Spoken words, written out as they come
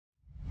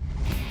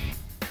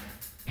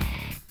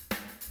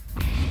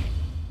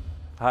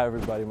Hi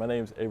everybody, my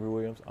name is Avery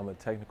Williams. I'm a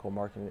technical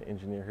marketing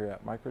engineer here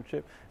at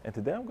Microchip, and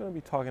today I'm going to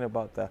be talking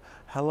about the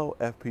Hello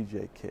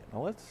FPGA kit. Now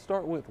let's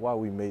start with why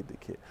we made the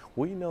kit.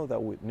 We know that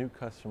with new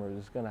customers,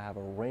 it's going to have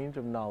a range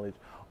of knowledge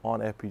on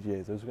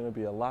FPGAs. There's going to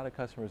be a lot of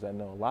customers that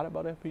know a lot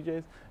about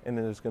FPGAs, and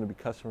then there's going to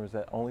be customers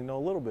that only know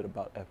a little bit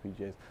about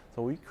FPGAs.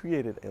 So we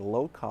created a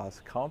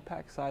low-cost,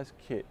 compact-sized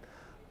kit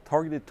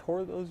targeted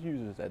toward those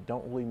users that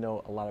don't really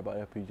know a lot about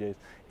FPGAs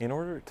in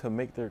order to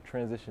make their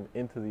transition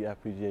into the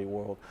FPGA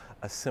world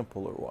a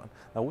simpler one.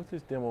 Now with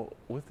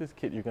this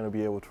kit, you're going to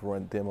be able to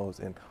run demos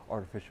in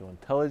artificial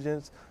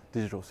intelligence,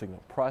 digital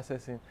signal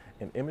processing,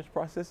 and image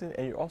processing,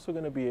 and you're also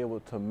going to be able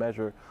to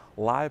measure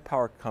live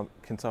power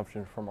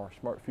consumption from our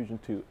Smart Fusion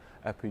 2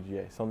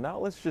 FPGA. So now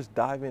let's just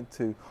dive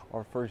into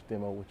our first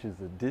demo, which is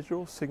the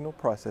digital signal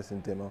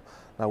processing demo.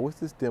 Now with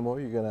this demo,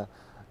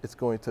 it's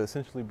going to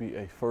essentially be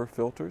a FIR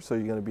filter, so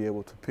you're going to be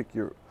able to pick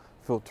your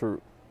filter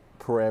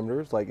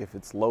parameters, like if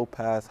it's low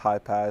pass, high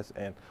pass,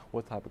 and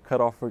what type of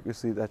cutoff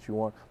frequency that you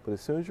want. But as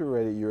soon as you're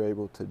ready, you're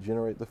able to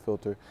generate the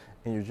filter,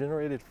 and your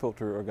generated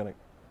filter are going to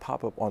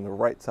pop up on the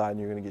right side, and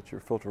you're going to get your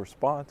filter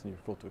response and your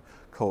filter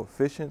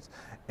coefficients.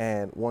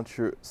 And once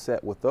you're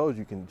set with those,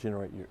 you can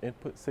generate your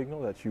input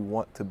signal that you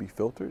want to be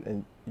filtered,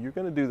 and you're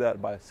going to do that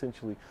by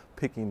essentially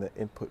picking the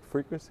input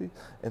frequency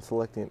and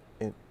selecting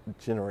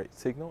generate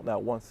signal. Now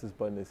once this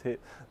button is hit,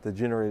 the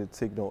generated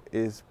signal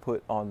is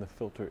put on the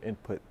filter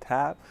input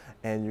tab,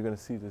 and you're going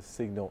to see the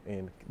signal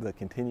in the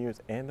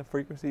continuous and the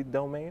frequency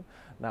domain.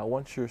 Now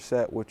once you're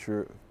set with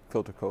your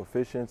filter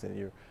coefficients and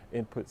your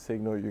input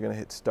signal, you're going to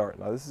hit start.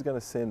 Now this is going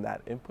to send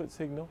that input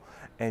signal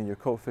and your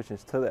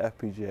coefficients to the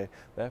FPGA.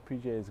 The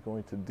FPGA is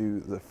going to do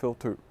the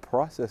filter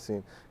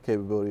processing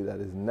capability that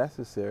is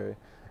necessary,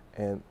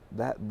 and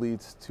that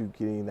leads to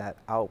getting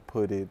that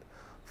outputted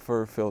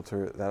FIR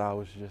filter that I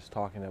was just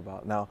talking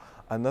about. Now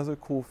another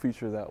cool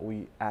feature that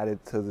we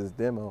added to this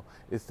demo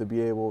is to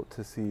be able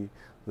to see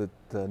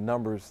the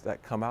numbers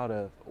that come out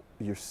of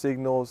your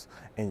signals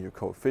and your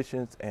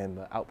coefficients and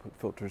the output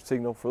filter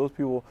signal for those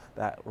people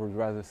that would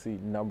rather see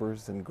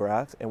numbers and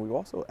graphs. And we've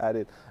also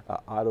added an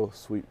auto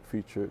sweep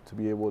feature to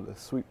be able to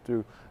sweep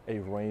through a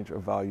range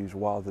of values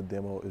while the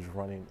demo is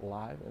running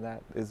live, and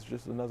that is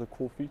just another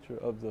cool feature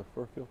of the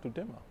FIR filter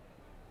demo.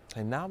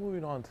 And now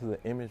moving on to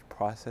the image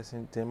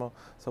processing demo.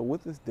 So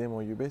with this demo,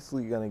 you're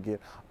basically going to get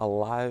a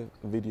live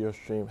video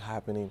stream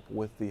happening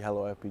with the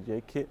Hello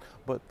FPGA kit,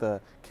 but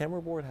the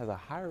camera board has a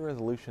higher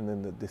resolution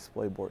than the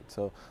display board.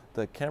 So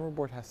the camera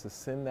board has to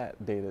send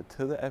that data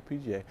to the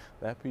FPGA.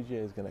 The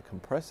FPGA is going to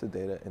compress the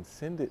data and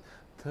send it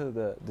to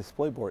the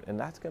display board, and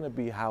that's going to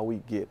be how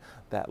we get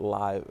that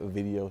live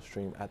video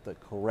stream at the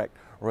correct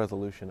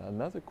resolution.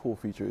 Another cool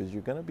feature is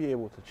you're going to be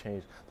able to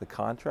change the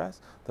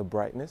contrast, the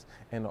brightness,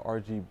 and the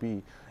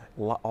RGB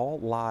all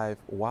live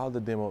while the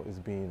demo is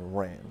being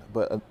ran.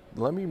 But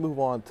let me move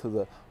on to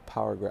the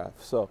power graph.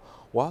 So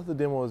while the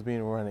demo is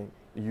being running,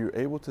 you're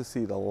able to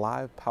see the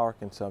live power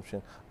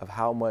consumption of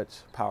how much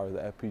power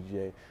the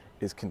FPGA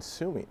is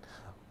consuming.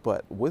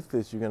 But with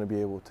this, you're going to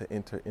be able to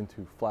enter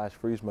into flash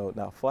freeze mode.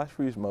 Now flash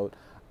freeze mode,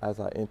 as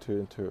I enter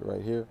into it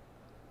right here,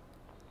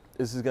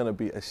 this is going to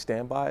be a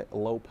standby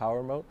low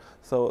power mode.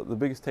 So the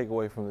biggest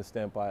takeaway from the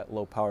standby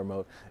low power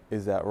mode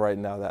is that right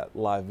now that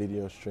live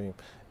video stream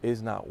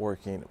is not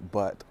working.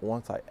 But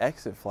once I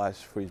exit flash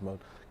freeze mode,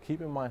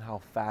 keep in mind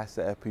how fast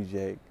the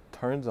FPGA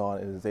turns on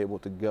and is able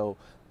to go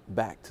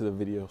back to the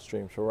video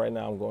stream. So right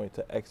now I'm going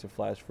to exit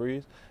flash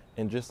freeze,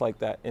 and just like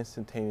that,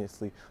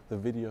 instantaneously the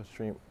video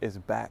stream is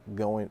back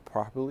going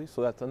properly.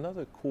 So that's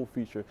another cool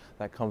feature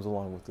that comes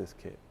along with this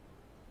kit.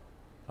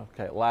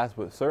 Okay, last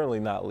but certainly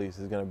not least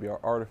is going to be our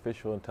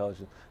artificial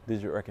intelligence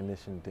digital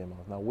recognition demo.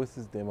 Now with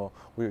this demo,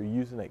 we are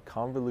using a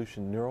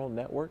convolution neural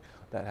network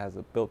that has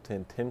a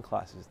built-in 10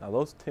 classes. Now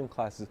those 10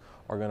 classes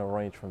are going to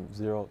range from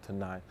 0 to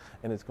 9,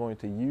 and it's going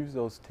to use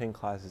those 10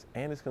 classes,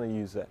 and it's going to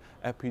use the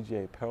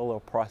FPGA parallel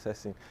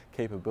processing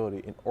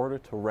capability in order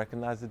to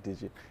recognize the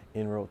digit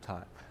in real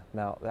time.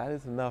 Now that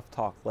is enough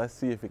talk. Let's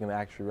see if it can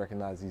actually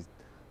recognize these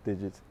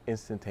digits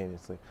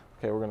instantaneously.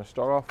 Okay, we're going to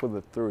start off with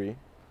a 3.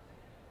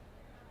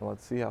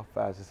 Let's see how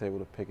fast it's able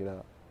to pick it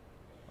up.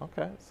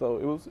 Okay, so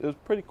it was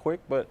pretty quick,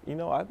 but you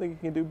know, I think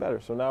it can do better.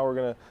 So now we're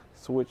gonna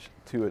switch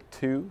to a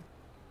 2.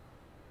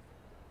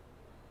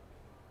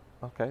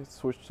 Okay,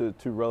 switch to a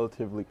 2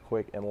 relatively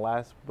quick, and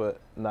last but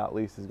not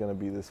least is gonna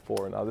be this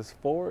 4. Now this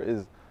 4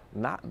 is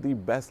not the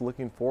best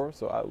looking 4,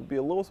 so I would be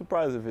a little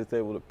surprised if it's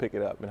able to pick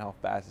it up and how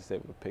fast it's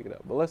able to pick it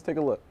up. But let's take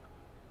a look.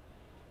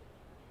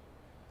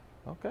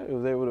 Okay, it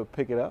was able to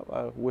pick it up.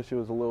 I wish it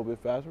was a little bit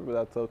faster, but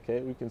that's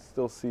okay. We can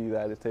still see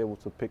that it's able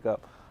to pick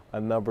up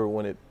a number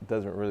when it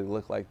doesn't really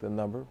look like the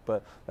number.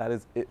 But that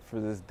is it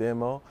for this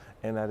demo,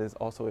 and that is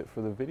also it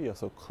for the video.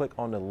 So click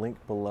on the link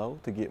below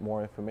to get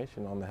more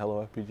information on the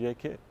Hello FPGA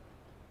kit.